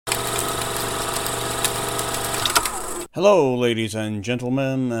Hello, ladies and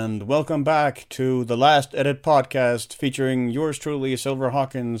gentlemen, and welcome back to the Last Edit podcast featuring yours truly, Silver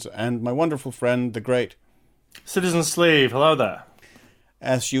Hawkins, and my wonderful friend, the great Citizen Sleeve. Hello there.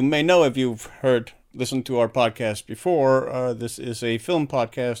 As you may know if you've listened to our podcast before, this is a film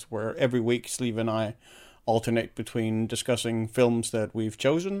podcast where every week Sleeve and I alternate between discussing films that we've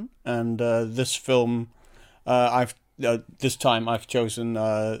chosen, and this time I've chosen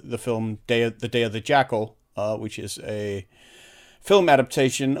the film The Day of the Jackal, which is a film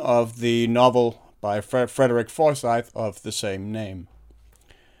adaptation of the novel by Frederick Forsyth of the same name.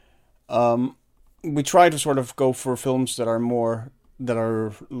 We try to sort of go for films that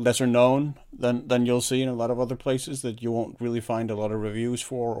are lesser known than you'll see in a lot of other places, that you won't really find a lot of reviews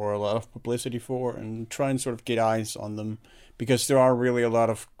for or a lot of publicity for, and try and sort of get eyes on them, because there are really a lot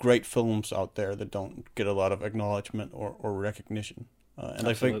of great films out there that don't get a lot of acknowledgement or recognition. And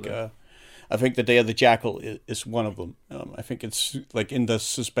Absolutely. I think The Day of the Jackal is one of them. I think it's like in the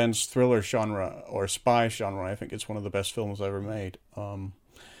suspense thriller genre or spy genre. I think it's one of the best films ever made.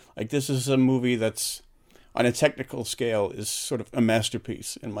 This is a movie that's, on a technical scale, is sort of a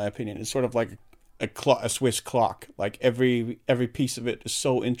masterpiece in my opinion. It's sort of like a Swiss clock. Like every piece of it is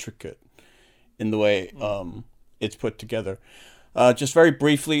so intricate in the way it's put together. Just very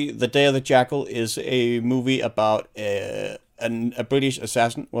briefly, The Day of the Jackal is a movie about a British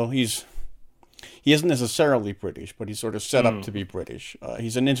assassin. Well, he isn't necessarily British, but he's sort of set up to be British.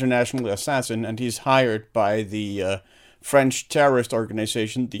 He's an international assassin, and he's hired by the French terrorist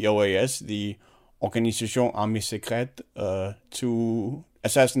organization, the OAS, the Organisation Armée Secrète, to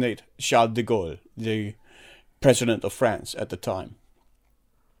assassinate Charles de Gaulle, the president of France at the time.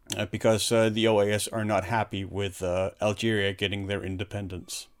 Because the OAS are not happy with Algeria getting their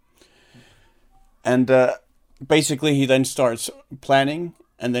independence. And basically he then starts planning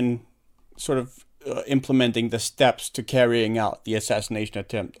and then sort of implementing the steps to carrying out the assassination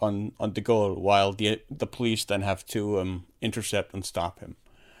attempt on de Gaulle, while the police then have to intercept and stop him.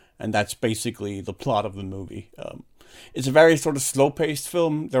 And that's basically the plot of the movie. It's a very sort of slow-paced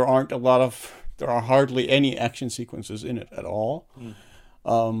film. There are hardly any action sequences in it at all.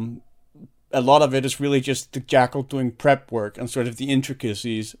 A lot of it is really just the Jackal doing prep work and sort of the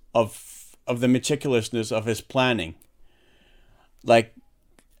intricacies of the meticulousness of his planning.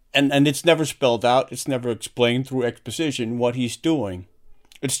 And it's never spelled out. It's never explained through exposition what he's doing.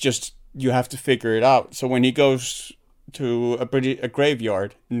 It's just you have to figure it out. So when he goes to a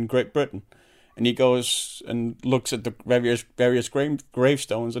graveyard in Great Britain, and he goes and looks at the various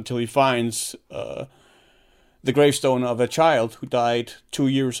gravestones until he finds the gravestone of a child who died 2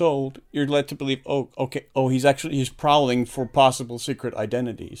 years old, you're led to believe, he's prowling for possible secret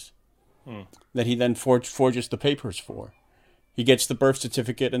identities that he then forges the papers for. He gets the birth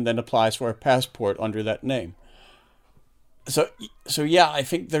certificate and then applies for a passport under that name. So yeah, I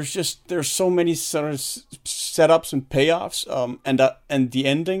think there's so many sort of setups and payoffs, and the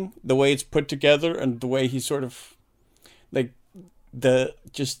ending, the way it's put together, and the way he sort of like the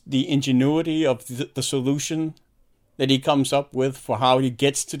ingenuity of the solution that he comes up with for how he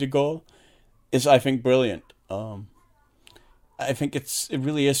gets to the goal is, I think, brilliant. I think it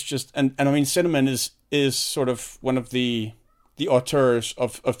really is just, and I mean, Cinnamon is sort of one of the auteurs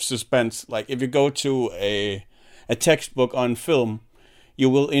of suspense. Like, if you go to a textbook on film,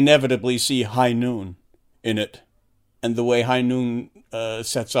 you will inevitably see High Noon in it, and the way High Noon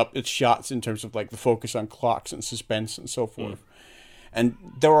sets up its shots in terms of like the focus on clocks and suspense and so forth. And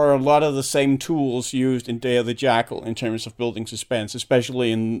there are a lot of the same tools used in Day of the Jackal in terms of building suspense,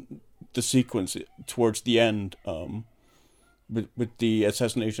 especially in the sequence towards the end, with the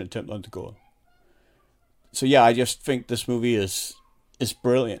assassination attempt on de Gaulle. So yeah, I just think this movie is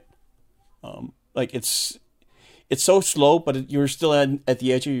brilliant. It's so slow, but you're still at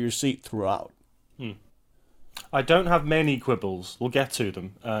the edge of your seat throughout. I don't have many quibbles. We'll get to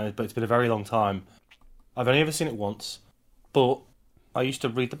them, but it's been a very long time. I've only ever seen it once, but I used to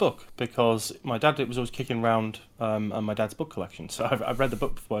read the book because my dad was always kicking around on my dad's book collection. So I've read the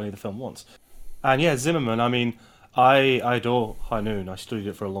book before I knew the film once. And yeah, Zimmerman, I mean, I adore High Noon. I studied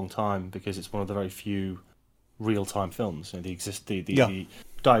it for a long time because it's one of the very few real-time films. You know, the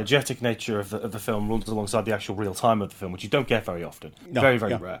diegetic nature of the film runs alongside the actual real time of the film, which you don't get very often. Very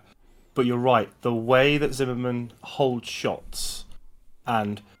rare. But you're right, the way that Zimmerman holds shots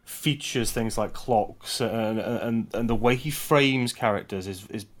and features things like clocks and the way he frames characters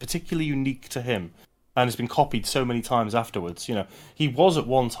is particularly unique to him, and has been copied so many times afterwards. You know, he was at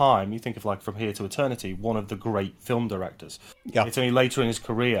one time, you think of like From Here to Eternity, one of the great film directors. Yeah. It's only later in his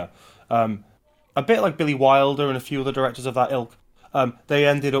career, a bit like Billy Wilder and a few other directors of that ilk, they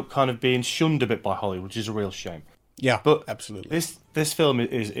ended up kind of being shunned a bit by Hollywood, which is a real shame. Yeah, But absolutely. this film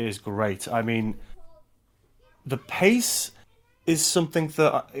is great. I mean, the pace is something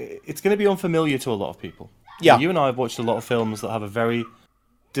that it's going to be unfamiliar to a lot of people. Yeah. You and I have watched a lot of films that have a very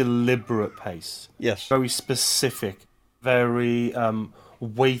deliberate pace. Yes. Very specific, very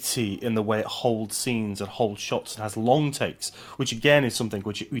weighty in the way it holds scenes and holds shots and has long takes, which again is something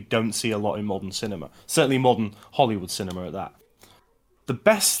which we don't see a lot in modern cinema. Certainly modern Hollywood cinema at that. The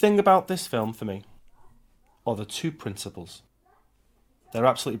best thing about this film for me are the two principals. They're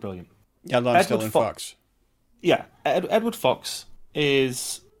absolutely brilliant. Yeah, Lonsdale and Fox. Yeah, Edward Fox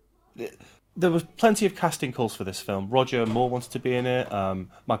is... There was plenty of casting calls for this film. Roger Moore wanted to be in it,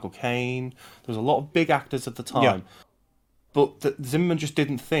 Michael Caine. There was a lot of big actors at the time. Yeah. But Zimmerman just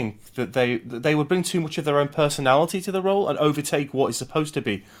didn't think that they would bring too much of their own personality to the role and overtake what is supposed to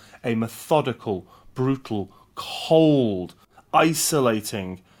be a methodical, brutal, cold,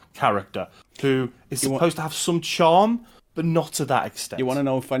 isolating character who is supposed to have some charm, but not to that extent. You want to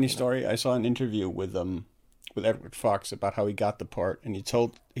know a funny story? I saw an interview with Edward Fox about how he got the part, and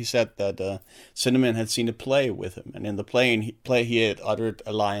he said that Cinnamon had seen a play with him, and in the play he had uttered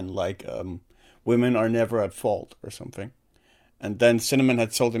a line like "Women are never at fault" or something, and then Cinnamon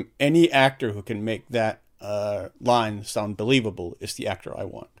had told him, "Any actor who can make that line sound believable is the actor I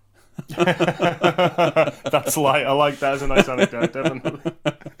want." That's light. I like that as a nice anecdote, definitely.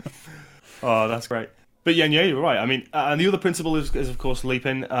 Oh, that's great. But yeah, you're right. I mean, and the other principal is of course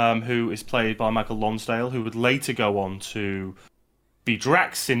Lupin, who is played by Michael Lonsdale, who would later go on to be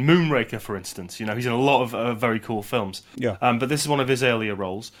Drax in Moonraker, for instance. You know, he's in a lot of very cool films. Yeah. But this is one of his earlier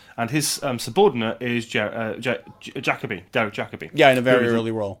roles, and his subordinate is Jacobi, Derek Jacobi. Yeah, in a very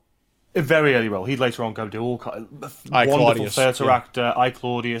early role. A very early role. He'd later on go do all kinds of I, wonderful Claudius, theatre yeah. actor, I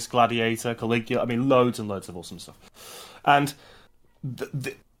Claudius, Gladiator, Caligula. I mean, loads and loads of awesome stuff. And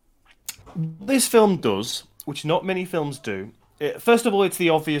this film does, which not many films do. First of all, it's the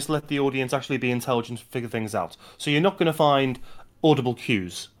obvious: let the audience actually be intelligent and figure things out. So you're not going to find audible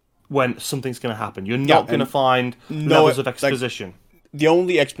cues when something's going to happen. You're not going to find levels of exposition. The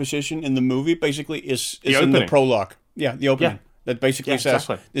only exposition in the movie basically is in the prologue. Yeah, the opening. Yeah. That basically says,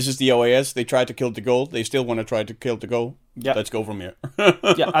 this is the OAS, they tried to kill de Gaulle, they still want to try to kill de Gaulle, let's go from here.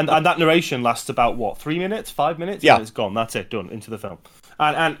 Yeah, and that narration lasts about, 3 minutes, 5 minutes? Yeah. And it's gone, that's it, done, into the film.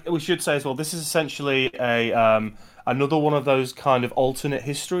 And we should say as well, this is essentially another one of those kind of alternate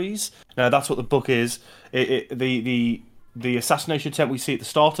histories. Now, that's what the book is. The assassination attempt we see at the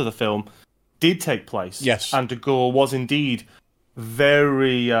start of the film did take place. Yes. And de Gaulle was indeed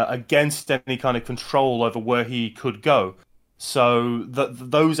very against any kind of control over where he could go. So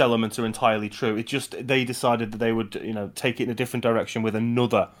those elements are entirely true. It just they decided that they would, take it in a different direction with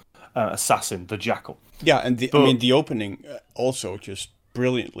another assassin, the Jackal. Yeah, and the opening also just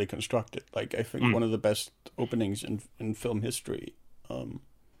brilliantly constructed. Like I think one of the best openings in film history,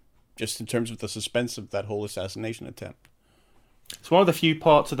 just in terms of the suspense of that whole assassination attempt. It's one of the few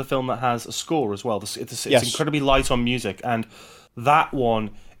parts of the film that has a score as well. It's incredibly light on music, and that one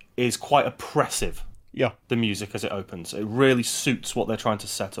is quite oppressive. Yeah, the music as it opens. It really suits what they're trying to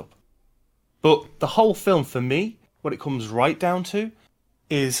set up. But the whole film, for me, what it comes right down to,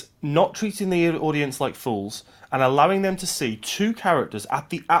 is not treating the audience like fools and allowing them to see two characters at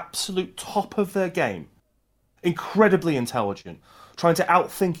the absolute top of their game, incredibly intelligent, trying to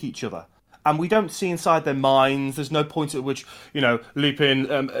outthink each other. And we don't see inside their minds. There's no point at which,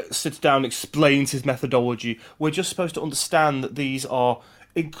 Lupin sits down and explains his methodology. We're just supposed to understand that these are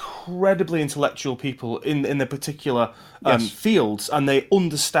incredibly intellectual people in their particular fields, and they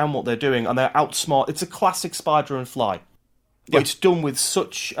understand what they're doing, and they're outsmart. It's a classic Spider and Fly. But it's done with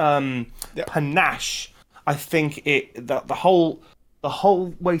such panache. I think the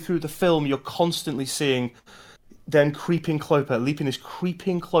whole way through the film, you're constantly seeing them creeping closer. Lupin is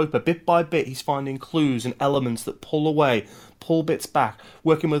creeping closer. Bit by bit, he's finding clues and elements that pull away, pull bits back,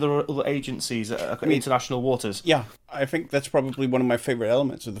 working with other agencies at international waters. Yeah, I think that's probably one of my favorite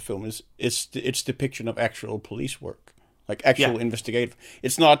elements of the film is its depiction of actual police work. Like actual investigative.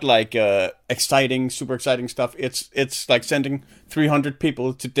 It's not like super exciting stuff. It's like sending 300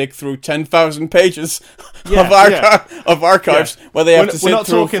 people to dig through 10,000 pages of archives where they have to sit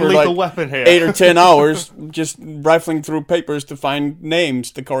through for Lethal Weapon here. 8 or 10 hours just rifling through papers to find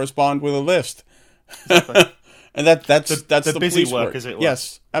names to correspond with a list. Exactly. And that's the busy police work, as it were.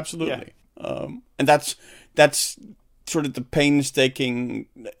 Yes, absolutely. Yeah. And that's sort of the painstaking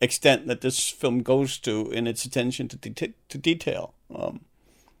extent that this film goes to in its attention to detail.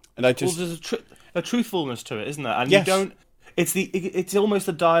 And I just there's a truthfulness to it, isn't there? And yes. you don't. It's almost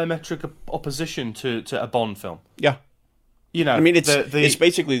a diametric opposition to a Bond film. Yeah. I mean, it's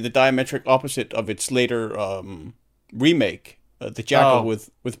basically the diametric opposite of its later remake, the Jackal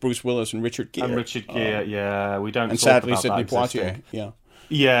with Bruce Willis and Richard Gere. And Richard Gere, yeah, we don't. And talk sadly, about Sidney that Poitier. existing. Yeah.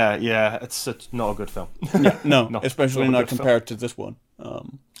 Yeah, it's not a good film. Yeah, no, No, especially not a not good film. compared to this one.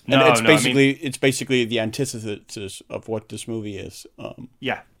 And No, it's no, I basically it's basically the antithesis of what this movie is.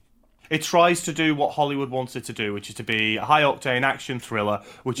 Yeah. It tries to do what Hollywood wants it to do, which is to be a high-octane action thriller,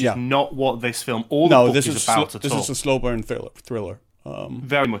 which is not what this film or the book is about at all. This is a slow burn thriller.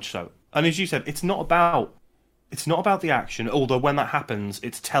 Very much so. And as you said, it's not about the action, although when that happens,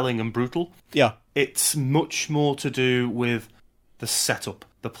 it's telling and brutal. Yeah. It's much more to do with the setup,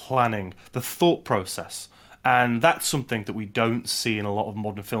 the planning, the thought process. And that's something that we don't see in a lot of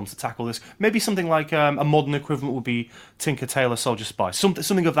modern films to tackle this. Maybe something like a modern equivalent would be Tinker Tailor Soldier Spy.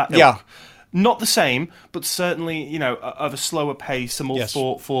 Something of that ilk. Yeah. Not the same, but certainly, of a slower pace, a more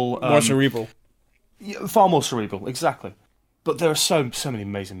thoughtful... more cerebral. Far more cerebral, exactly. But there are so many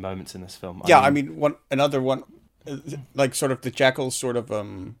amazing moments in this film. I mean another one, like sort of the Jackal sort of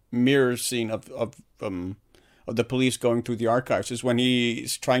mirror scene of the police going through the archives is when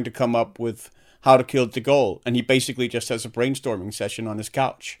he's trying to come up with how to kill de Gaulle, and he basically just has a brainstorming session on his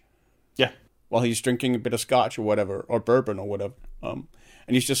couch. Yeah. While he's drinking a bit of scotch or whatever, or bourbon or whatever. And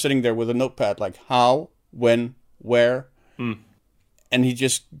he's just sitting there with a notepad like how, when, where. And he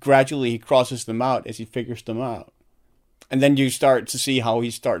just gradually crosses them out as he figures them out. And then you start to see how he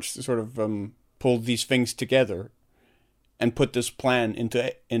starts to sort of pull these things together and put this plan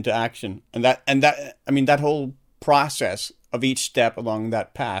into action. And that whole process of each step along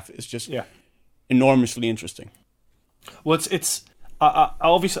that path is just enormously interesting. Well, it's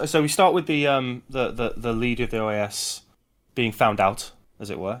obviously. So we start with the leader of the OAS being found out, as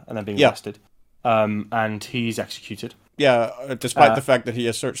it were, and then being arrested, and he's executed. Yeah, despite the fact that he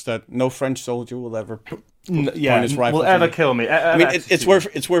asserts that no French soldier will ever point his rifle will ever kill me. I mean,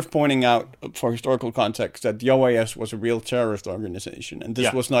 it's worth pointing out for historical context that the OAS was a real terrorist organization, and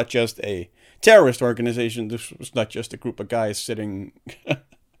this was not just a terrorist organization. This was not just a group of guys sitting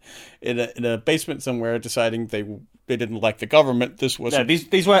in a basement somewhere deciding they didn't like the government. This was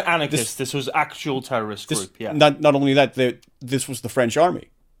these weren't anarchists. This was actual terrorist group. Yeah. Not only that, this was the French army.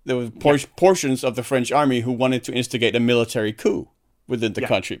 There was portions of the French army who wanted to instigate a military coup within the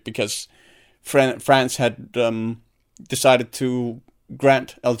country because France had decided to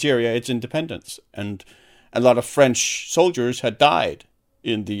grant Algeria its independence, and a lot of French soldiers had died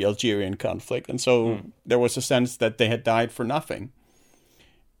in the Algerian conflict, and so there was a sense that they had died for nothing.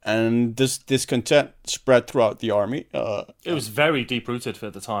 And this discontent spread throughout the army. It was very deep-rooted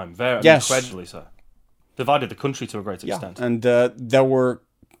at the time, incredibly so. Divided the country to a great extent. And there were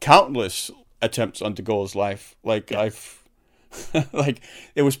countless attempts on de Gaulle's life. Like it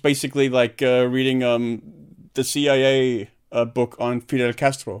was basically like reading the CIA book on Fidel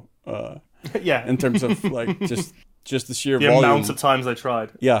Castro. In terms of like just the sheer volume. amount of times they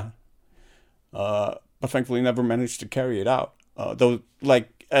tried. Yeah, but thankfully never managed to carry it out. Though,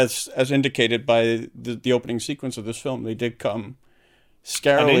 like as indicated by the opening sequence of this film, they did come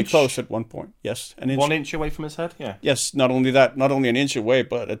scarily close at one point. Yes, an inch. 1 inch away from his head. Yeah. Yes, not only that, not only an inch away,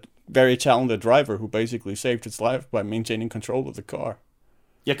 but a very talented driver who basically saved his life by maintaining control of the car.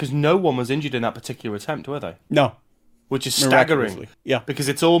 Yeah, because no one was injured in that particular attempt, were they? No. Which is staggering. Yeah. Because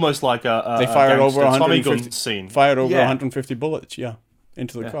it's almost like they fired over Tommy gun scene. Fired over 150 bullets,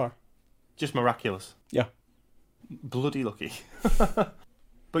 into the car. Just miraculous. Yeah. Bloody lucky.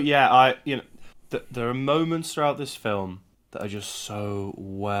 But yeah, there are moments throughout this film that are just so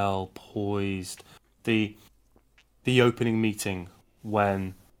well poised. The opening meeting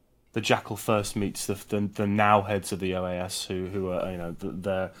when the Jackal first meets the now heads of the OAS who are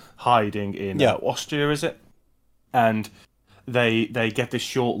they're hiding in Austria, is it? And they get this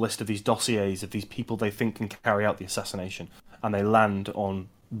short list of these dossiers of these people they think can carry out the assassination, and they land on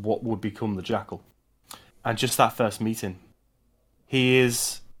what would become the Jackal. And just that first meeting, he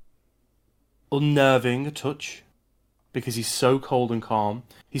is unnerving a touch because he's so cold and calm.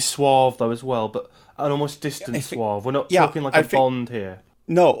 He's suave though as well, but an almost distant suave. We're not talking like Bond here.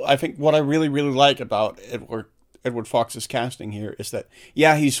 No, I think what I really, really like about Edward Fox's casting here is that,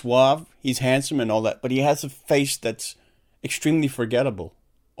 he's suave, he's handsome and all that, but he has a face that's extremely forgettable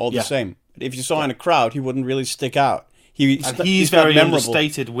all the same. If you saw in a crowd, he wouldn't really stick out. He's very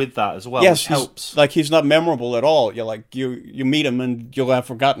understated with that as well, which helps. He's not memorable at all. You meet him and you'll have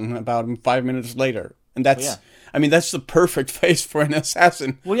forgotten about him 5 minutes later. And that's, that's the perfect face for an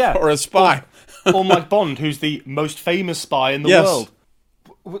assassin or a spy. Or Mike Bond, who's the most famous spy in the world.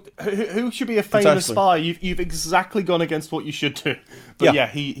 Who should be a famous spy? You've exactly gone against what you should do. But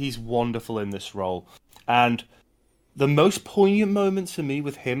he's wonderful in this role. And the most poignant moments for me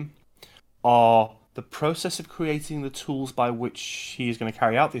with him are the process of creating the tools by which he is going to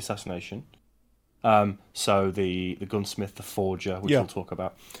carry out the assassination. So the gunsmith, the forger, which we'll talk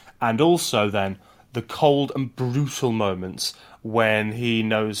about, and also then the cold and brutal moments when he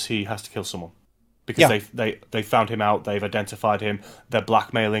knows he has to kill someone because they found him out, they've identified him, they're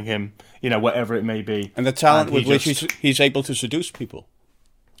blackmailing him, whatever it may be, and the talent with which he's able to seduce people.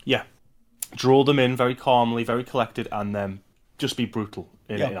 Yeah, draw them in very calmly, very collected, and then just be brutal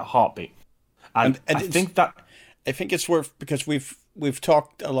in a heartbeat. And I think it's worth, because we've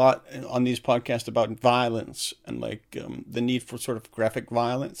talked a lot on these podcasts about violence and the need for sort of graphic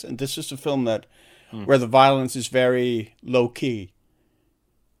violence, and this is a film that where the violence is very low key.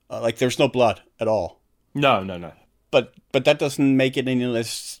 There's no blood at all. No. But that doesn't make it any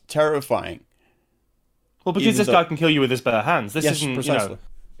less terrifying. Well, because this guy can kill you with his bare hands. This isn't precisely.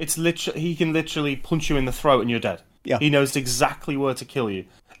 It's literally, he can literally punch you in the throat and you're dead. Yeah. He knows exactly where to kill you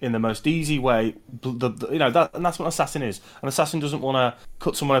in the most easy way. And that's what an assassin is. An assassin doesn't want to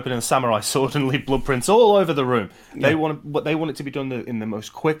cut someone open in a samurai sword and leave blood prints all over the room. Yeah. They want it to be done in the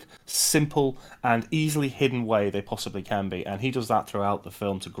most quick, simple, and easily hidden way they possibly can be. And he does that throughout the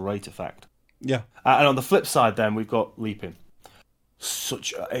film to great effect. Yeah. And on the flip side, then we've got Leaping.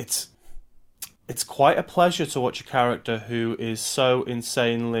 It's quite a pleasure to watch a character who is so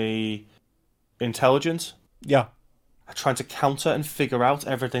insanely intelligent. Yeah. Trying to counter and figure out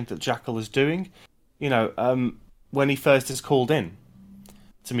everything that Jackal is doing. When he first is called in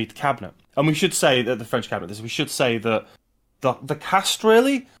to meet the cabinet. And we should say that the French cabinet, we should say that the cast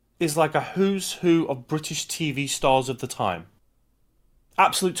really is like a who's who of British TV stars of the time.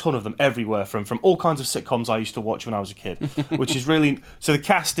 Absolute ton of them everywhere, from all kinds of sitcoms I used to watch when I was a kid, which is really... So the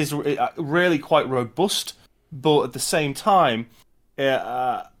cast is really quite robust, but at the same time,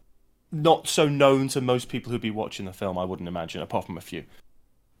 not so known to most people who'd be watching the film, I wouldn't imagine, apart from a few.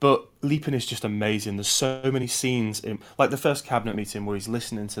 But Leaping is just amazing. There's so many scenes, like the first cabinet meeting where he's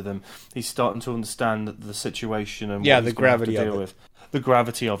listening to them, he's starting to understand the situation and what the gravity of it. with. The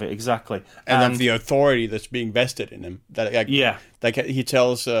gravity of it, exactly. And then the authority that's being vested in him. He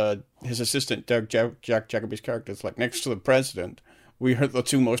tells his assistant, Jack Jacoby's character, it's like, next to the president, we are the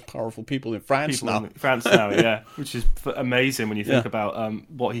two most powerful people in France now. Yeah. Which is amazing when you think about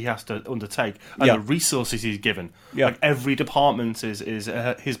what he has to undertake and the resources he's given. Yeah. Like every department is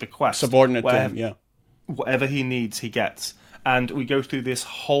his bequest. Subordinate to him, Whatever he needs, he gets. And we go through this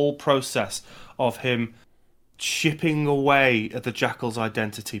whole process of him chipping away at the Jackal's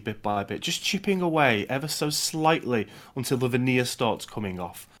identity bit by bit. Just chipping away ever so slightly until the veneer starts coming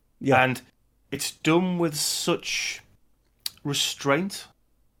off. Yeah. And it's done with such restraint.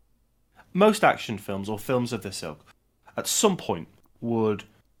 Most action films or films of this ilk at some point would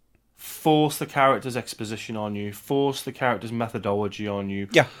force the character's exposition on you, force the character's methodology on you,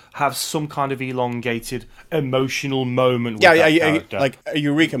 have some kind of elongated emotional moment with that character. Like a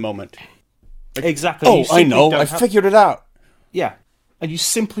eureka moment. Exactly. Oh, I know. I figured it out. Yeah. And you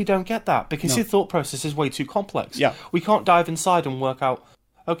simply don't get that because his thought process is way too complex. Yeah. We can't dive inside and work out,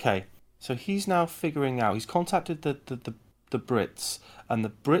 okay, so he's now figuring out, he's contacted the Brits, and the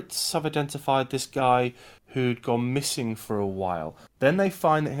Brits have identified this guy who'd gone missing for a while. Then they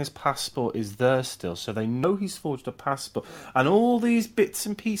find that his passport is there still, so they know he's forged a passport. And all these bits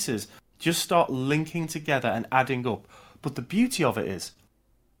and pieces just start linking together and adding up. But the beauty of it is,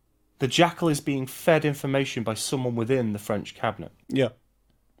 the Jackal is being fed information by someone within the French cabinet. Yeah.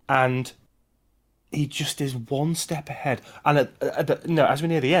 And he just is one step ahead. And as we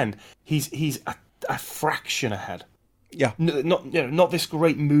near the end, he's a fraction ahead. Yeah. Not this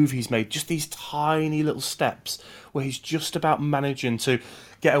great move he's made, just these tiny little steps where he's just about managing to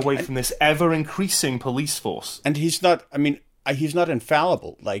get away from this ever-increasing police force. And he's not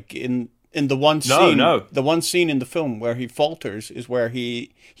infallible. Like in the one scene, the one scene in the film where he falters is where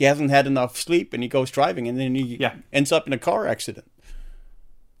he hasn't had enough sleep and he goes driving and then he ends up in a car accident,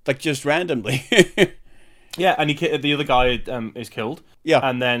 like just randomly. Yeah, and the other guy is killed. Yeah,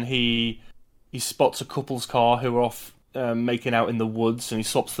 and then he spots a couple's car who are off making out in the woods, and he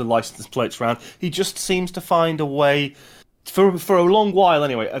swaps the license plates around. He just seems to find a way. For a long while,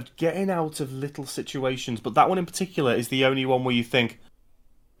 anyway, of getting out of little situations. But that one in particular is the only one where you think,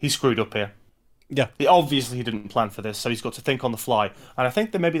 he screwed up here. Yeah. Obviously, he didn't plan for this, so he's got to think on the fly. And I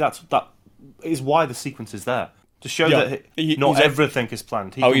think that maybe that is why the sequence is there. To show that not everything is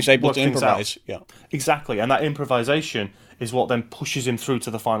planned. He's able to improvise. Yeah. Exactly. And that improvisation is what then pushes him through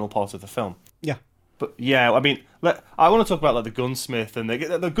to the final part of the film. Yeah. But, I mean, I want to talk about the gunsmith. And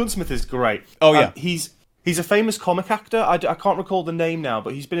the gunsmith is great. Oh, yeah. He's a famous comic actor. I can't recall the name now,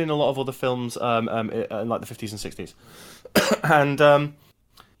 but he's been in a lot of other films in like the 50s and 60s. And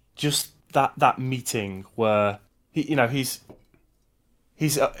just that meeting where he's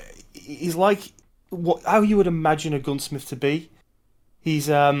like how you would imagine a gunsmith to be.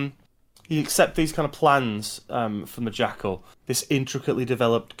 He accepts these kind of plans from the Jackal, this intricately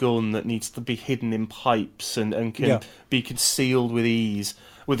developed gun that needs to be hidden in pipes and can be concealed with ease,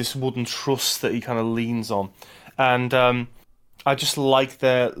 with this wooden truss that he kind of leans on. And I just like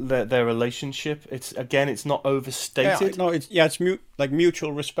their relationship. It's not overstated. It's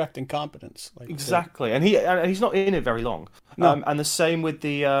mutual respect and competence. Exactly, and he's not in it very long. No. And the same with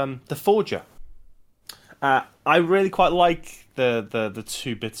the Forger. I really quite like the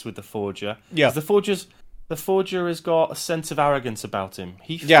two bits with the Forger. Yeah, the Forger has got a sense of arrogance about him.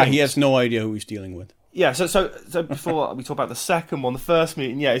 He has no idea who he's dealing with. Yeah, so before we talk about the second one, the first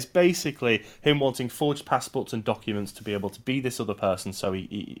meeting, it's basically him wanting forged passports and documents to be able to be this other person, so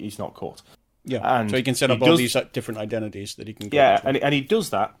he's not caught. Yeah, and so he can set up all these different identities that he can get. Yeah, and he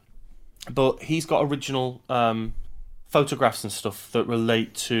does that, but he's got original photographs and stuff that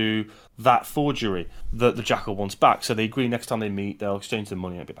relate to that forgery that the Jackal wants back. So they agree next time they meet, they'll exchange the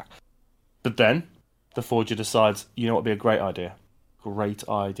money and be back. But then the Forger decides, you know what would be a great idea? Great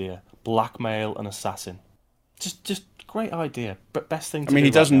idea. Blackmail an assassin. Just great idea. But best thing to do.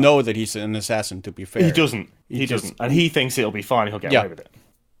 He doesn't know that he's an assassin, to be fair. He doesn't. He doesn't. And he thinks it'll be fine. He'll get away with it.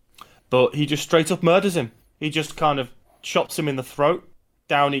 But he just straight up murders him. He just kind of chops him in the throat.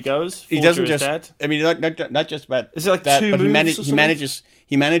 Down he goes. He doesn't just. Dead. Not just about. Is it like that, two but moves?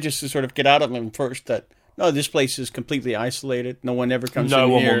 he manages to sort of get out of him first. That this place is completely isolated. No one ever comes in here.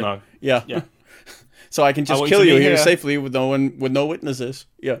 No one will know. Yeah. So I can just kill you here safely with no witnesses.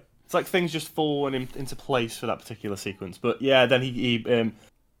 Yeah. It's like things just fall into place for that particular sequence. But then he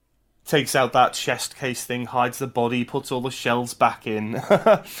takes out that chest case thing, hides the body, puts all the shells back in.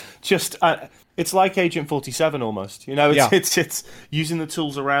 It's like Agent 47 almost. It's using the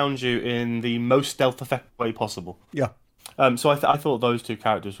tools around you in the most stealth-effective way possible. Yeah. So I thought those two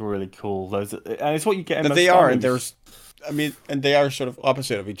characters were really cool. And it's what you get in most they are, films. and they are sort of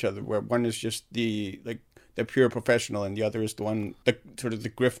opposite of each other, where one is just the pure professional and the other is the one, the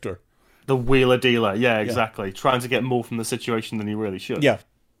grifter. The wheeler dealer, yeah, exactly. Yeah. Trying to get more from the situation than he really should. Yeah.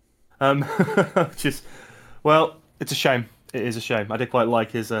 It's a shame. It is a shame. I did quite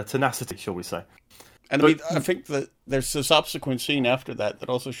like his tenacity, shall we say. And I think that there's a subsequent scene after that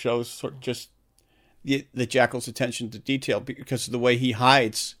also shows sort of just the Jackal's attention to detail because of the way he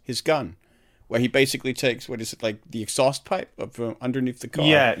hides his gun. Where he basically takes, the exhaust pipe from underneath the car.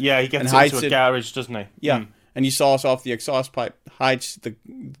 Yeah, he gets into a garage, doesn't he? Yeah, and he saws off the exhaust pipe, hides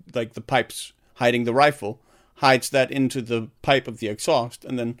the pipes hiding the rifle, hides that into the pipe of the exhaust,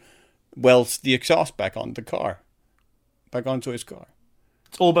 and then welds the exhaust back onto his car.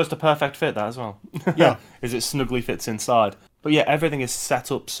 It's almost a perfect fit, that as well. Yeah, as it snugly fits inside. But everything is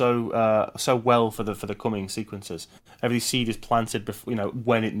set up so well for the coming sequences. Every seed is planted,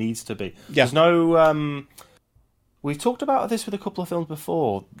 when it needs to be. Yeah. There's no. We've talked about this with a couple of films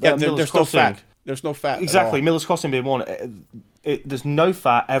before. Yeah, there's no fat. There's no fat. Exactly, Miller's Crossing being one. There's no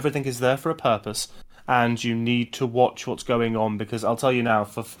fat. Everything is there for a purpose, and you need to watch what's going on because I'll tell you now,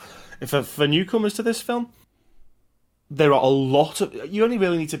 for newcomers to this film. There are a lot of... You only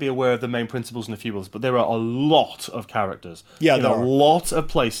really need to be aware of the main principles and a few others, but there are a lot of characters. Yeah, there are. A lot of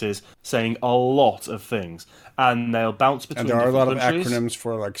places saying a lot of things. And they'll bounce between different countries. And there are a lot countries. of acronyms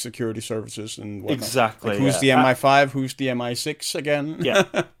for, security services and whatnot. Exactly, who's the MI5, who's the MI6 again? Yeah.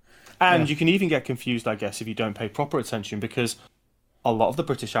 And you can even get confused, I guess, if you don't pay proper attention, because a lot of the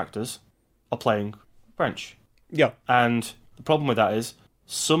British actors are playing French. Yeah. And the problem with that is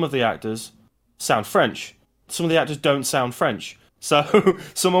some of the actors sound French. Some of the actors don't sound French. So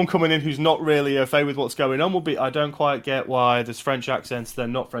someone coming in who's not really au fait with what's going on will be, I don't quite get why there's French accents, they're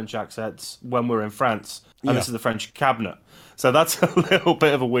not French accents when we're in France. And this is the French cabinet. So that's a little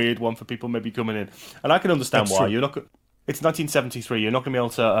bit of a weird one for people maybe coming in. And I can understand why. You're not. It's 1973. You're not going to be able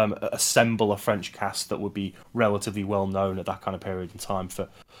to assemble a French cast that would be relatively well known at that kind of period in time for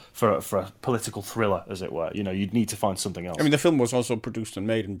a political thriller, as it were. You'd need to find something else. The film was also produced and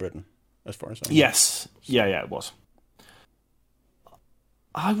made in Britain. As far as I know. Yes. Yeah, it was.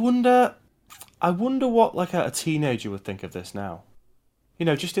 I wonder what a teenager would think of this now.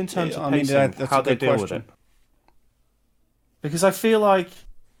 Just in terms of pacing, how they deal with it. Because I feel like,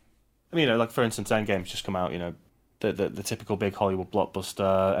 for instance, Endgame's just come out, the typical big Hollywood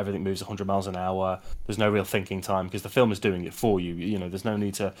blockbuster, everything moves 100 miles an hour, there's no real thinking time because the film is doing it for you. There's no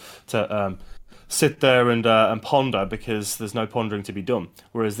need to sit there and ponder because there's no pondering to be done.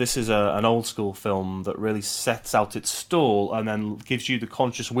 Whereas this is an old school film that really sets out its stall and then gives you the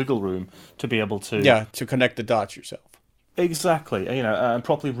conscious wiggle room to be able to... Yeah, to connect the dots yourself. Exactly, and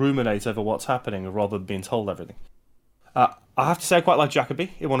properly ruminate over what's happening rather than being told everything. I have to say, I quite like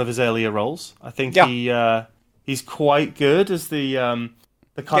Jacoby in one of his earlier roles. I think Yeah. he's quite good as the kind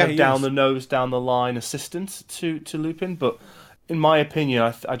Yeah, of he down is. the nose, down the line assistant to Lupin. But in my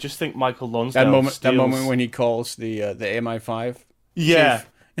opinion, I just think Michael Lonsdale That moment steals. when he calls the MI5 Yeah,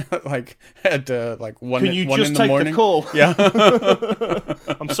 chief, like at like can you one in just the take the morning. call? Yeah.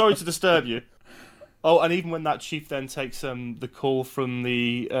 I'm sorry to disturb you. Oh, and even when that chief then takes the call from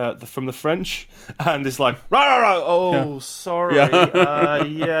the French and is like, rah, rah, rah, Yeah. oh, sorry, Yeah.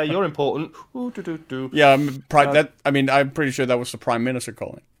 yeah, you're important. Ooh, do, do, do. Yeah, Uh, I'm pretty sure that was the prime minister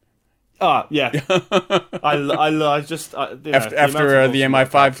calling. yeah, I just After the amount of the awesome work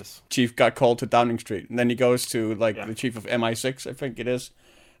MI5 actors. chief got called to Downing Street, and then he goes to like Yeah, the chief of MI6, I think it is,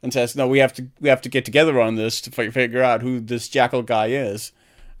 and says, "No, we have to get together on this to figure out who this Jackal guy is."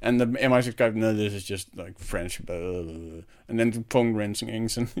 And the MI6 guy, "No, this is just like French." Blah, blah, blah. And then the phone rings,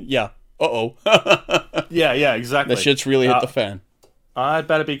 and yeah, yeah, the exactly. shit's really hit the fan. I'd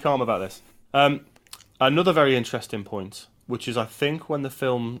better be calm about this. Another very interesting point, which is I think when the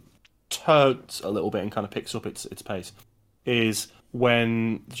film turns a little bit and kind of picks up its pace, is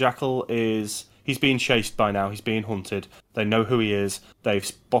when Jackal is he's being chased by now. He's being hunted. They know who he is. They've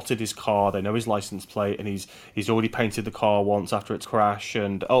spotted his car. They know his license plate, and he's already painted the car once after its crash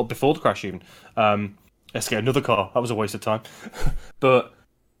and before the crash even. Let's get another car. That was a waste of time. But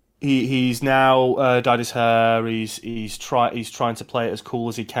he's now dyed his hair. He's trying to play it as cool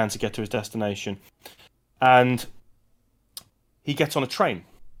as he can to get to his destination, and he gets on a train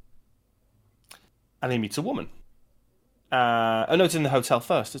and he meets a woman. Oh no, it's in the hotel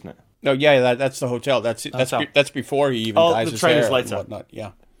first, isn't it? No, yeah, that's the hotel. Hotel. That's before he even Oh, dyes the his train is hair later. and whatnot.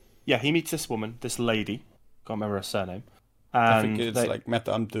 Yeah, Yeah, he meets this woman, this lady. Can't remember her surname. I think And it's like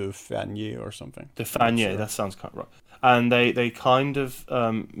Madame de Fagnier or something. the I'm not Fagnier, sure. that sounds kind of right. And they kind of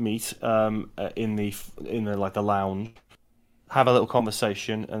meet in the like the lounge, have a little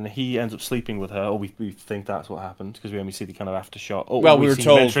conversation, and he ends up sleeping with her. Or we think that's what happened because we only see the kind of after shot. Oh, Well, we were see him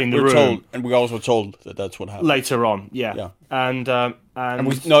told, entering the room and we also told that that's what happened. later on. Yeah, Yeah. and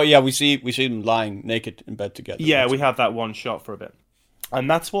we see them lying naked in bed together. yeah, we have that one shot for a bit, and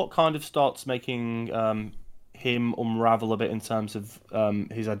that's what kind of starts making him unravel a bit in terms of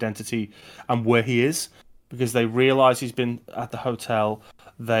his identity and where he is, because they realise he's been at the hotel.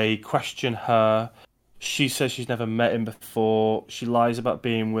 They question her. She says she's never met him before. She lies about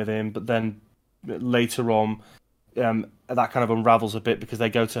being with him, but then later on, that kind of unravels a bit because they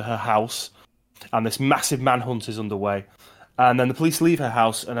go to her house, and this massive manhunt is underway. And then the police leave her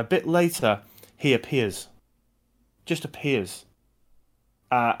house, and a bit later, he appears. Just appears.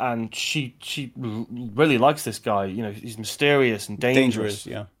 And she really likes this guy. You know, he's mysterious and dangerous.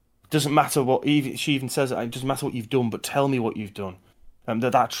 Yeah. Doesn't matter what she even says. It doesn't matter what you've done, but tell me what you've done.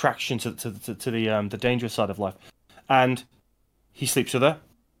 That attraction to the dangerous side of life, and he sleeps with her,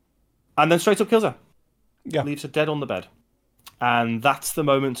 and then straight up kills her. Yeah. Leaves her dead on the bed, and that's the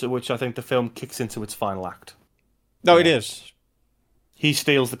moment at which I think the film kicks into its final act. No, it is. He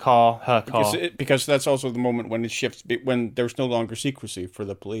steals the car, her car. Because that's also the moment when it shifts, when there's no longer secrecy for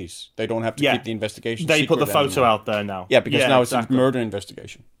the police. They don't have to keep the investigation They secret put the photo anymore. out there now. Yeah, because now it's exactly. a murder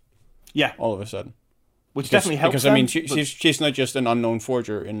investigation. Yeah, All of a sudden. which definitely helps. Because I mean, she's not just an unknown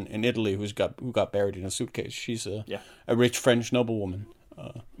forger in Italy who got buried in a suitcase. She's a rich French noblewoman.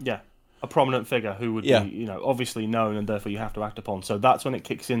 A prominent figure who would be, obviously known, and therefore you have to act upon. So that's when it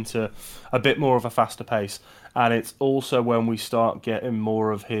kicks into a bit more of a faster pace, and it's also when we start getting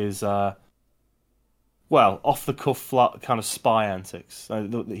more of his, off the cuff kind of spy antics.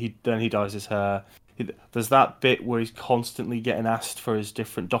 He dyes his hair. There's that bit where he's constantly getting asked for his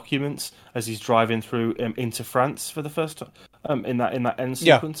different documents as he's driving through into France for the first time in that end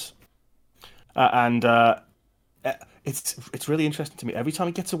sequence, It's really interesting to me. Every time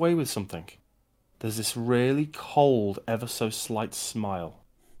he gets away with something, there's this really cold, ever so slight smile,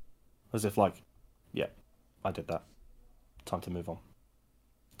 as if like, yeah, I did that. Time to move on.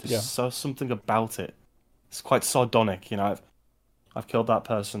 There's something about it. It's quite sardonic, I've killed that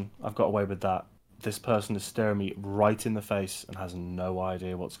person. I've got away with that. This person is staring me right in the face and has no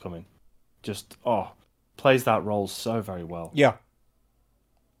idea what's coming. Just plays that role so very well. Yeah.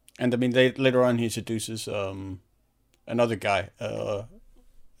 And I mean, later on he seduces another guy,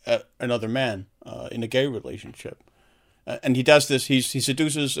 another man, in a gay relationship, and he does this. He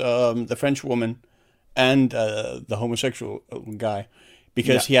seduces the French woman and the homosexual guy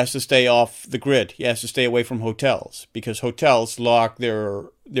because he has to stay off the grid. He has to stay away from hotels because hotels lock their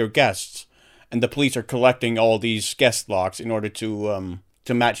guests, and the police are collecting all these guest logs in order to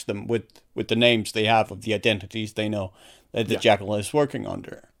match them with the names they have of the identities they know. that the Jackal is working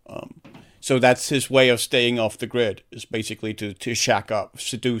under. So that's his way of staying off the grid, is basically to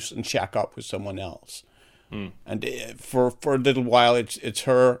seduce and shack up with someone else. And for a little while, it's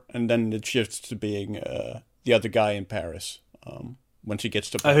her, and then it shifts to being the other guy in Paris. When she gets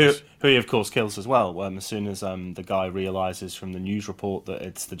to Paris, who he of course kills as well. As soon as the guy realizes from the news report that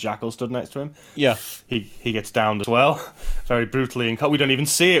it's the Jackal stood next to him, he gets downed as well, very brutally. And we don't even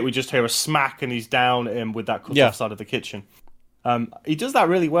see it; we just hear a smack, and he's down with that cut off side of the kitchen. He does that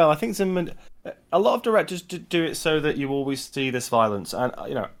really well. I think a lot of directors do it so that you always see this violence, and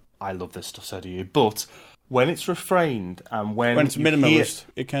I love this stuff, so do you. But when it's refrained and when it's minimalist,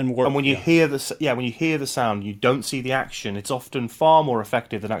 it can work. And when you hear when you hear the sound, you don't see the action. It's often far more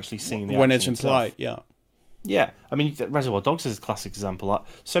effective than actually seeing the action. When it's implied, itself. Yeah. I mean, Reservoir Dogs is a classic example.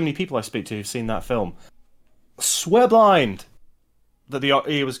 So many people I speak to who've seen that film swear blind that the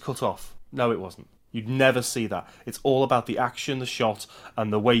ear was cut off. No, it wasn't. You'd never see that. It's all about the action, the shot,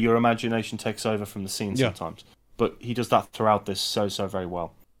 and the way your imagination takes over from the scene sometimes. But he does that throughout this so very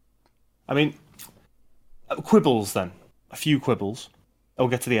well. I mean, quibbles then. A few quibbles. I'll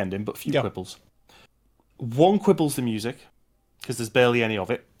get to the ending, but a few quibbles. One quibbles the music, because there's barely any of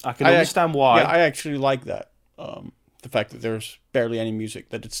it. I can understand why. Yeah, I actually like that. The fact that there's barely any music,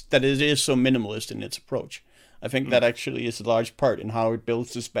 that it is so minimalist in its approach. I think that actually is a large part in how it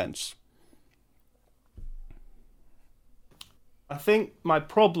builds suspense. I think my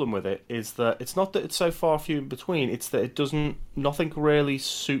problem with it is that it's not that it's so far few in between, it's that nothing really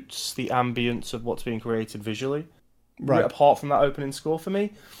suits the ambience of what's being created visually. Right. Apart from that opening score for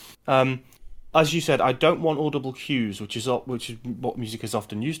me. As you said, I don't want audible cues, which is what music is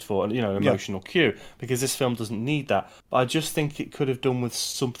often used for, an emotional cue, because this film doesn't need that. But I just think it could have done with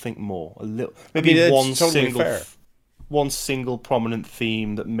something more. Maybe one single prominent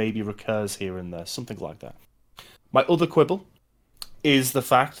theme that maybe recurs here and there, something like that. My other quibble is the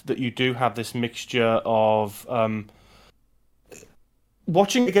fact that you do have this mixture of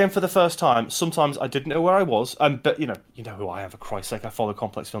watching again for the first time. Sometimes I didn't know where I was, but you know who I am, for Christ's sake. I follow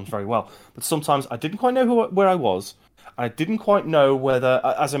complex films very well, but sometimes I didn't quite know where I was. I didn't quite know whether,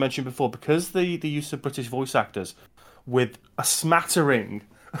 as I mentioned before, because the use of British voice actors with a smattering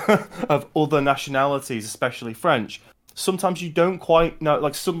of other nationalities, especially French. Sometimes you don't quite know.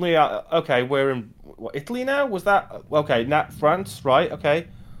 Like suddenly, okay, we're in Italy now. Was that okay? France, right? Okay,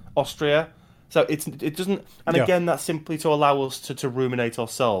 Austria. So it doesn't. And again, that's simply to allow us to ruminate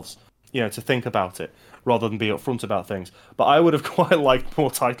ourselves, to think about it rather than be upfront about things. But I would have quite liked more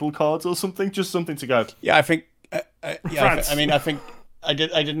title cards or something, just something to go. Yeah, I think. I think I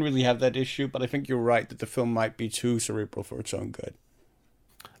didn't really have that issue, but I think you're right that the film might be too cerebral for its own good.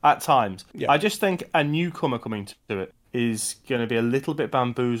 At times, I just think a newcomer coming to it is going to be a little bit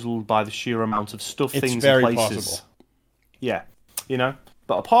bamboozled by the sheer amount of stuff, things, and places. It's very possible. Yeah,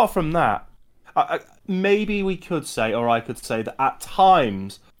 But apart from that, maybe we could say, or I could say, that at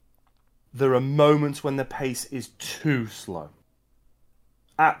times there are moments when the pace is too slow.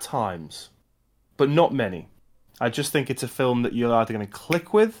 At times, but not many. I just think it's a film that you're either going to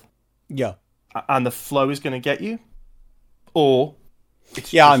click with, and the flow is going to get you, or.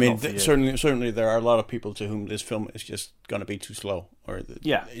 Certainly there are a lot of people to whom this film is just going to be too slow, or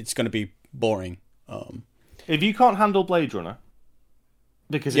it's going to be boring. If you can't handle Blade Runner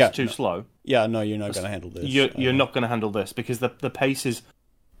because it's too slow, you're not going to handle this. You're not going to handle this because the pace is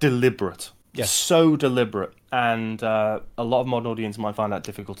deliberate, so deliberate, and a lot of modern audience might find that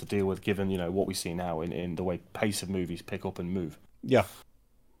difficult to deal with, given what we see now in the way pace of movies pick up and move. Yeah,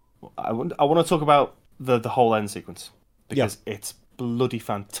 I want to talk about the whole end sequence because it's bloody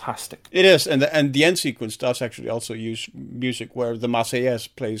fantastic. It is, and the end sequence does actually also use music where the Marseillaise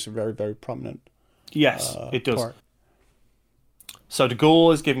plays a very, very prominent it does. part. So de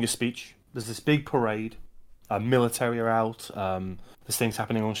Gaulle is giving a speech. There's this big parade. Military are out. There's things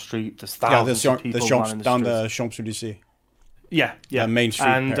happening on the street. There's thousands of people down the Champs-Élysées. Yeah. Main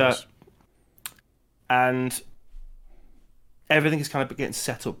Street, Paris. And everything is kind of getting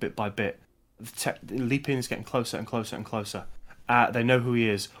set up bit by bit. Lupin is getting closer and closer and closer. They know who he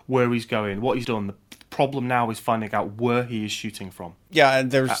is, where he's going, what he's done. The problem now is finding out where he is shooting from. Yeah, and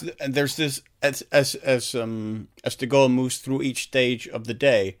there's this as de Gaulle moves through each stage of the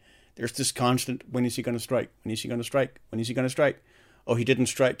day. There's this constant: when is he going to strike? When is he going to strike? When is he going to strike? Oh, he didn't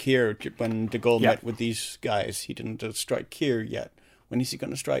strike here when de Gaulle met with these guys. He didn't strike here yet. When is he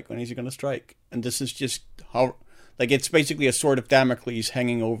going to strike? When is he going to strike? And this is just how, it's basically a sword of Damocles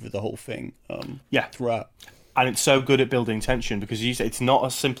hanging over the whole thing. Throughout. And it's so good at building tension because it's not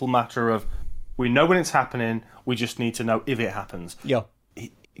a simple matter of we know when it's happening, we just need to know if it happens. Yeah.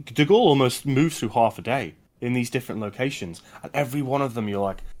 De Gaulle almost moves through half a day in these different locations, and every one of them you're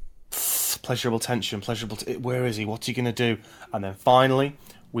like, pleasurable tension, where is he? What's he going to do? And then finally,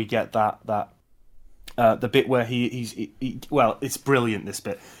 we get that the bit where well, it's brilliant. This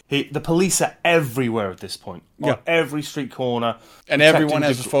bit, the police are everywhere at this point, on every street corner, and everyone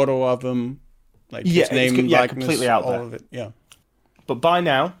has a photo of him, like his name, likeness, completely out all there. of it. Yeah, but by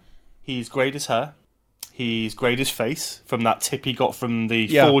now, he's greyed his hair, he's greyed his face from that tip he got from the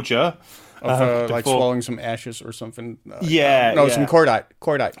forger. Like swallowing some ashes or something. Some cordite.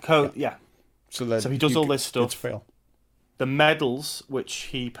 So he does all this stuff. It's fail. The medals, which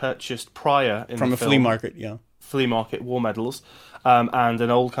he purchased prior from a flea market, war medals, and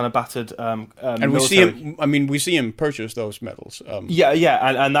an old kind of battered. And we see him. I mean, we see him purchase those medals.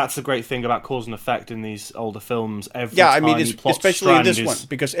 And that's the great thing about cause and effect in these older films. Especially in this one,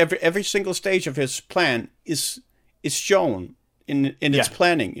 because every single stage of his plan is shown in its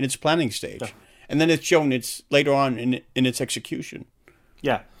planning stage, and then it's shown later on in its execution.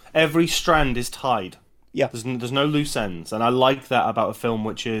 Yeah, every strand is tied. Yeah, there's no loose ends, and I like that about a film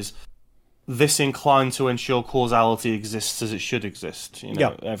which is this inclined to ensure causality exists as it should exist. You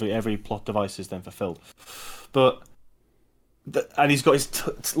know, every plot device is then fulfilled. But and he's got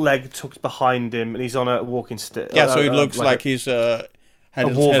his leg tucked behind him, and he's on a walking stick. Yeah, so it looks like he's had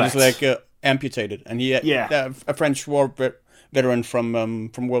his leg amputated, and a French war veteran from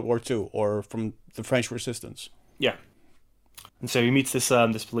World War II or from the French Resistance. Yeah. And so he meets this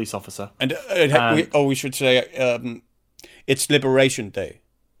police officer. And we should say it's Liberation Day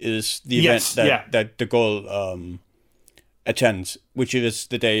is the event that de Gaulle attends, which is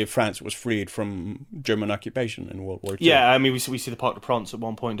the day France was freed from German occupation in World War II. Yeah, I mean, we see the Parc de France at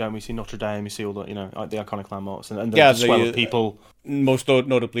one point, don't we? See Notre Dame, we see all the the iconic landmarks, and the swell of people. Most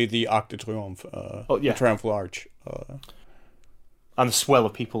notably the Arc de Triomphe, the Triumphal Arch. And the swell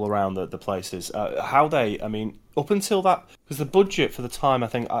of people around the places. Up until that, because the budget for the time, I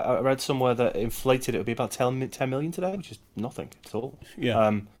think I read somewhere that inflated it would be about 10 million today, which is nothing at all.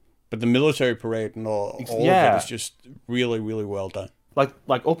 Yeah. But the military parade and all of it is just really, really well done. Like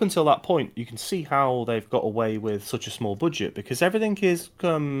up until that point, you can see how they've got away with such a small budget, because everything is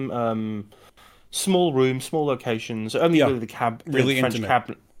small rooms, small locations, only really the French intimate.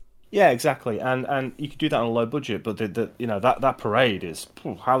 cabinet. Yeah, exactly, and you could do that on a low budget, but that parade is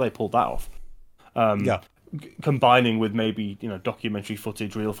how they pulled that off. Combining with maybe documentary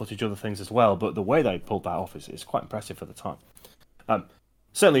footage, real footage, other things as well, but the way they pulled that off is quite impressive for the time.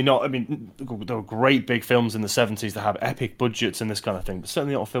 Certainly not. I mean, there were great big films in the 70s that have epic budgets and this kind of thing, but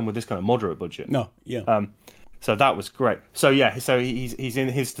certainly not a film with this kind of moderate budget. No, yeah. So that was great. So he's in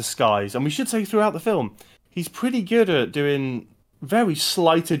his disguise, and we should say throughout the film, he's pretty good at doing very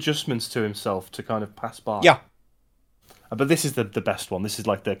slight adjustments to himself to kind of pass by. Yeah. But this is the best one. This is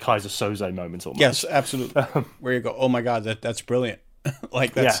like the Kaiser Soze moment almost. Yes, absolutely. Where you go, oh my God, that's brilliant.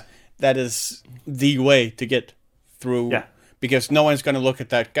 That is the way to get through. Yeah. Because no one's going to look at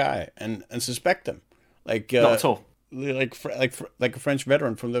that guy and suspect him. Not at all. Like a French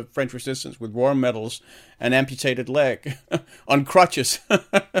veteran from the French Resistance with war medals and amputated leg on crutches.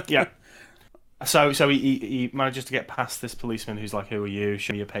 Yeah. So he manages to get past this policeman who's like, "Who are you?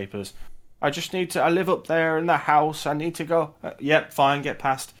 Show me your papers." I live up there in the house. I need to go. Yep, fine, get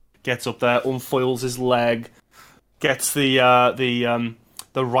past. Gets up there, unfoils his leg, gets the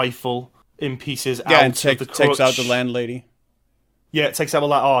rifle in pieces out and of the crutch. Takes out the landlady. Yeah, it takes out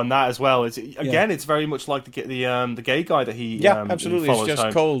and that as well. It's very much like the gay guy that he absolutely. Follows it's just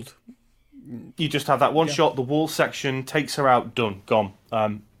home. cold. You just have that one shot, the wall section, takes her out, done, gone.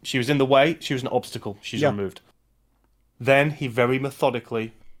 She was in the way, she was an obstacle, she's removed. Then he very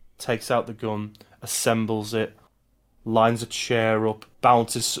methodically takes out the gun, assembles it, lines a chair up,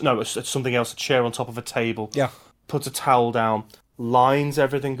 something else, a chair on top of a table, puts a towel down, lines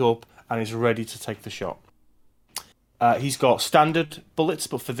everything up, and is ready to take the shot. He's got standard bullets,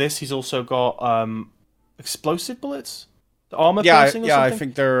 but for this he's also got explosive bullets? Armor piercing or something? Yeah, I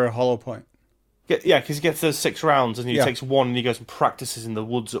think they're hollow point. Yeah, because he gets those 6 rounds, and he takes one, and he goes and practices in the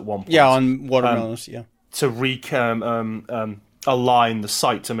woods at one point. Yeah, on watermelons, to align the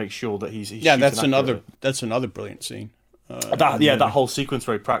sight to make sure that he's that's another brilliant scene. That whole sequence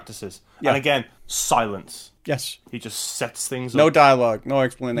where he practices. Yeah. And again, silence. Yes. He just sets things up. No dialogue, no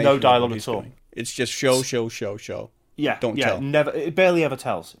explanation. No dialogue at all. It's just show. Yeah, don't tell. Never. It barely ever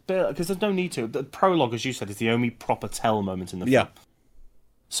tells. Because there's no need to. The prologue, as you said, is the only proper tell moment in the film. Yeah.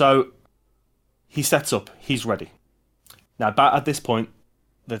 So he sets up. He's ready. Now, at this point,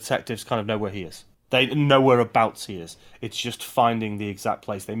 the detectives kind of know where he is. They know whereabouts he is. It's just finding the exact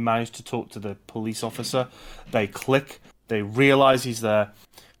place. They manage to talk to the police officer. They click. They realise he's there.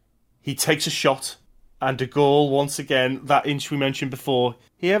 He takes a shot. And De Gaulle, once again, that inch we mentioned before,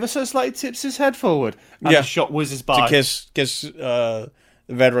 he ever so slightly tips his head forward, and the shot whizzes by. To kiss the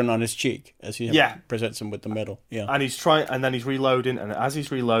veteran on his cheek as he presents him with the medal. Yeah. And then he's reloading, and as he's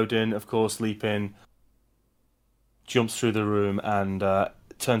reloading, of course, Leapin jumps through the room and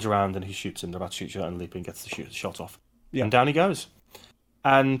turns around and he shoots him. They're about to shoot, and Leapin gets the shot off. Yeah. And down he goes.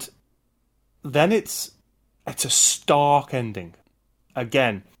 And then it's a stark ending.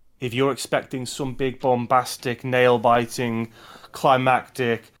 Again, if you're expecting some big bombastic, nail-biting,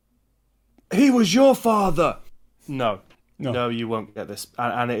 climactic, he was your father! No, you won't get this.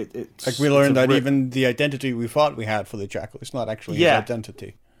 And it's like we learned that even the identity we thought we had for the Jackal is not actually his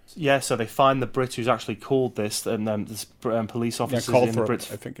identity. Yeah, so they find the Brit who's actually called this, and this police officer in the Brit,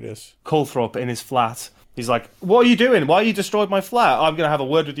 I think it is. Calthrop in his flat. He's like, "What are you doing? Why you destroyed my flat? I'm going to have a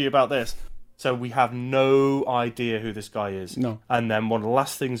word with you about this." So we have no idea who this guy is. No. And then one of the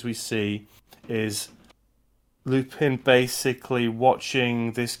last things we see is Lupin basically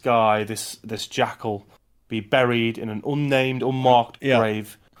watching this guy, this Jackal, be buried in an unnamed, unmarked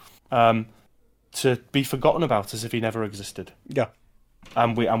grave, to be forgotten about as if he never existed. Yeah.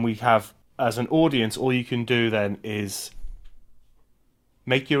 And we have, as an audience, all you can do then is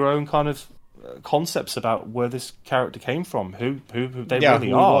make your own kind of concepts about where this character came from, who they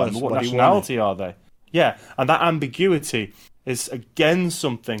really are, and what nationality are they. Yeah, and that ambiguity is again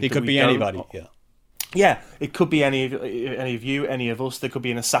something. It could be anybody. Yeah, it could be any of you, any of us. There could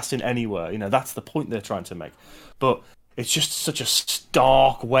be an assassin anywhere. That's the point they're trying to make. But it's just such a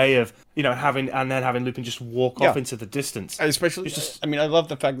stark way of having Lupin just walk off into the distance. Especially, I love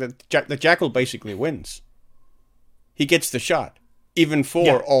the fact that the Jackal basically wins. He gets the shot, even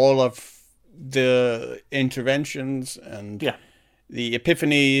for all of the interventions and the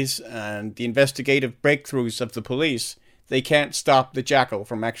epiphanies and the investigative breakthroughs of the police. They can't stop the Jackal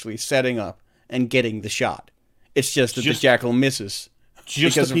from actually setting up and getting the shot. It's just that the Jackal misses.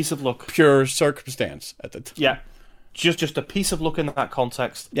 Just a piece of luck. Pure circumstance at the time. Yeah. Just a piece of luck in that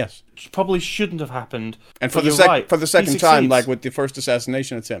context. Yes. Which probably shouldn't have happened. And for the second time, like with the first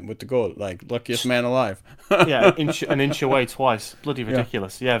assassination attempt with the goal, like luckiest man alive. Yeah, an inch away twice. Bloody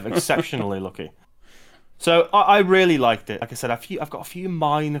ridiculous. Yeah, exceptionally lucky. So I really liked it. Like I said, I've got a few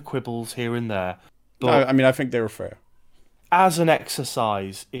minor quibbles here and there. But I think they were fair. As an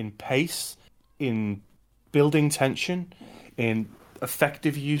exercise in pace, in building tension, in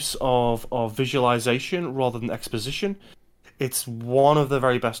effective use of visualization rather than exposition, it's one of the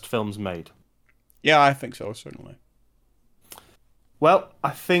very best films made. Yeah, I think so, certainly. Well, I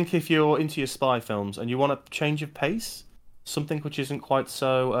think if you're into your spy films and you want a change of pace, something which isn't quite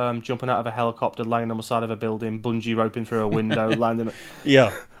so jumping out of a helicopter, landing on the side of a building, bungee roping through a window, landing...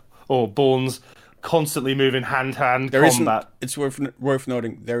 Yeah. Or Bourne's constantly moving hand-to-hand combat. It's worth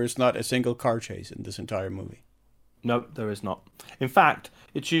noting, there is not a single car chase in this entire movie. No, there is not. In fact,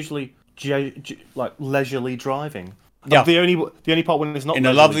 it's usually like leisurely driving. Yeah. The only part when it's not in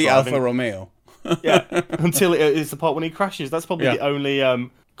a lovely driving, Alfa Romeo. Yeah, until it's the part when he crashes. That's probably the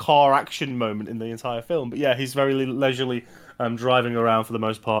only car action moment in the entire film. But yeah, he's very leisurely driving around for the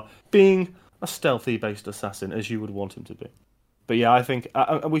most part, being a stealthy-based assassin as you would want him to be. But yeah, I think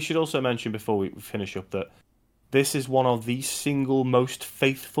we should also mention before we finish up that this is one of the single most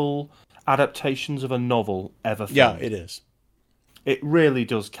faithful adaptations of a novel ever filmed. Yeah, it is. It really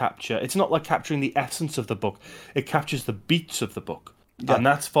does capture... It's not like capturing the essence of the book. It captures the beats of the book. Yeah. And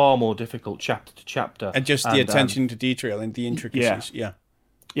that's far more difficult chapter to chapter. And just the attention to detail and the intricacies. Yeah,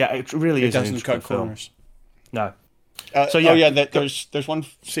 it really is. It doesn't cut corners. No. There's one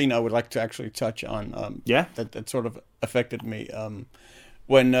scene I would like to actually touch on. That sort of affected me.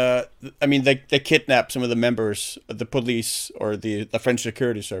 When they kidnap some of the members of the police, or the French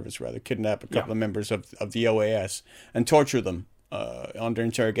security service rather, kidnap a couple of members of the OAS and torture them under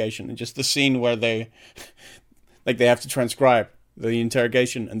interrogation. And just the scene where they have to transcribe the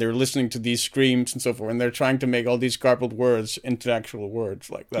interrogation, and they're listening to these screams and so forth, and they're trying to make all these garbled words into actual words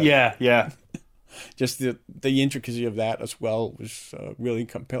like that. Yeah. Just the intricacy of that as well was really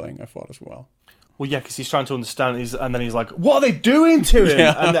compelling, I thought, as well. Well, yeah, because he's trying to understand, and then he's like, "What are they doing to him?"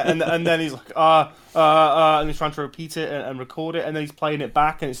 Yeah. And then he's like, and he's trying to repeat it and record it, and then he's playing it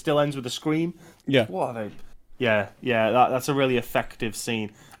back, and it still ends with a scream. Yeah. What are they? Yeah. That's a really effective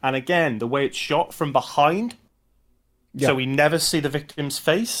scene, and again, the way it's shot from behind, so we never see the victim's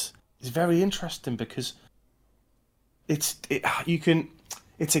face, is very interesting because it's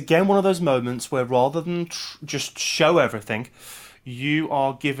again one of those moments where rather than just show everything, you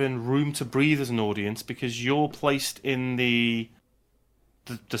are given room to breathe as an audience because you're placed in the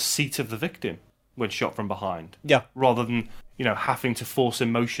seat of the victim when shot from behind. Yeah. Rather than, having to force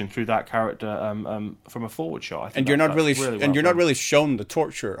emotion through that character from a forward shot. I think and you're not really shown the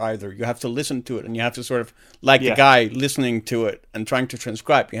torture either. You have to listen to it, and you have to sort of, like the guy listening to it and trying to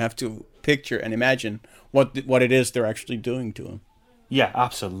transcribe, you have to picture and imagine what it is they're actually doing to him. Yeah,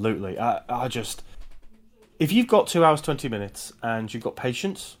 absolutely. If you've got 2 hours 20 minutes and you've got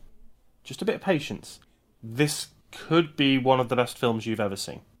patience, just a bit of patience, this could be one of the best films you've ever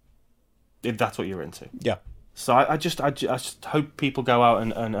seen, if that's what you're into. Yeah. So I just hope people go out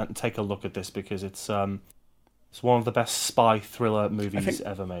and take a look at this, because it's one of the best spy thriller movies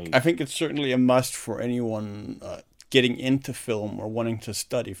ever made. I think it's certainly a must for anyone getting into film or wanting to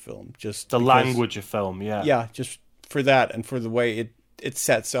study film. Just the language of film, yeah. Yeah, just for that, and for the way it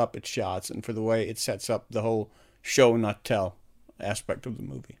sets up its shots, and for the way it sets up the whole show not tell aspect of the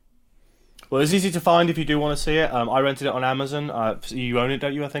movie. Well, it's easy to find if you do want to see it. I rented it on Amazon. You own it,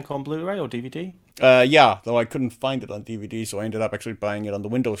 don't you, I think, on Blu-ray or DVD? Yeah, though I couldn't find it on DVD, so I ended up actually buying it on the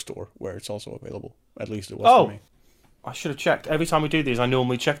Windows Store, where it's also available. At least it was for me. I should have checked. Every time we do these, I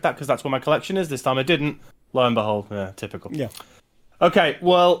normally check that, because that's where my collection is. This time I didn't. Lo and behold, typical. Yeah. Okay,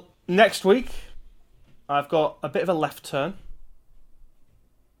 well, next week, I've got a bit of a left turn.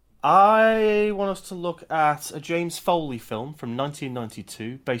 I want us to look at a James Foley film from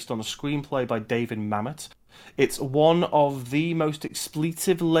 1992, based on a screenplay by David Mamet. It's one of the most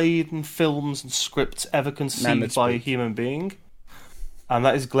expletive-laden films and scripts ever conceived by a human being, and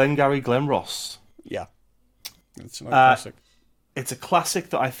that is Glengarry Glen Ross. Yeah, it's a classic. It's a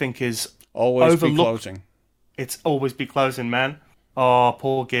classic that I think is always overlooked. Be closing. It's always be closing, man. Oh,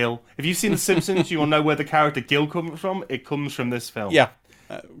 poor Gil. If you've seen The Simpsons, you will know where the character Gil comes from. It comes from this film. Yeah.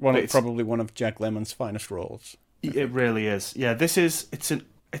 Probably one of Jack Lemmon's finest roles. It really is. Yeah,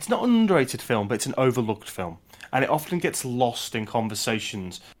 it's not an underrated film, but it's an overlooked film, and it often gets lost in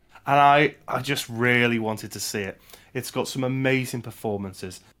conversations. And I just really wanted to see it. It's got some amazing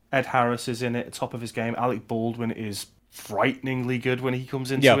performances. Ed Harris is in it, top of his game. Alec Baldwin is frighteningly good when he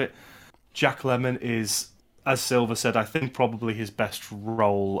comes into it. Jack Lemmon is, as Silver said, I think probably his best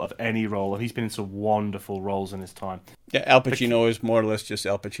role of any role, and he's been in some wonderful roles in his time. Yeah, Al Pacino is more or less just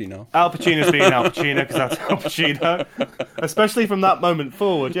Al Pacino. Al Pacino's being Al Pacino, because that's Al Pacino. Especially from that moment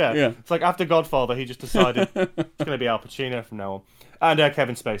forward, yeah. It's like after Godfather, he just decided it's going to be Al Pacino from now on. And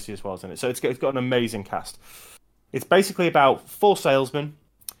Kevin Spacey as well is in it. So it's got an amazing cast. It's basically about 4 salesmen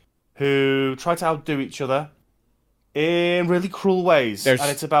who try to outdo each other in really cruel ways, and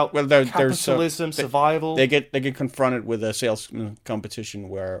it's about capitalism, survival. They get confronted with a sales competition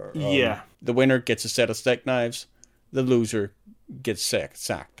where the winner gets a set of steak knives, the loser gets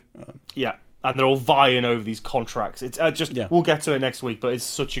sacked. And they're all vying over these contracts. It's we'll get to it next week, but it's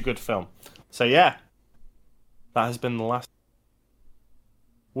such a good film. So that has been the last.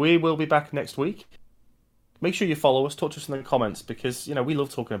 We will be back next week. Make sure you follow us, talk to us in the comments, because we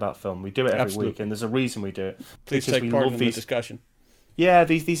love talking about film. We do it every week, and there's a reason we do it. Please take part in the discussion. Yeah,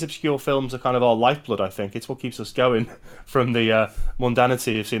 these obscure films are kind of our lifeblood, I think. It's what keeps us going from the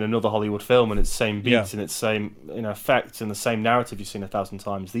mundanity of seeing another Hollywood film and its same beats and its same effects and the same narrative you've seen 1,000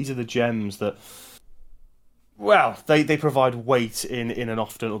 times. These are the gems that, they provide weight in an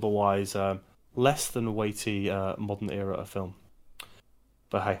often otherwise less than weighty modern era of film.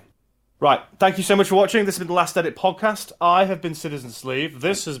 But hey. Right, thank you so much for watching. This has been the Last Edit Podcast. I have been Citizen Sleeve.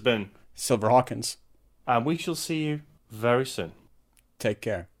 This has been Silver Hawkins. And we shall see you very soon. Take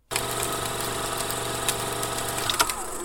care.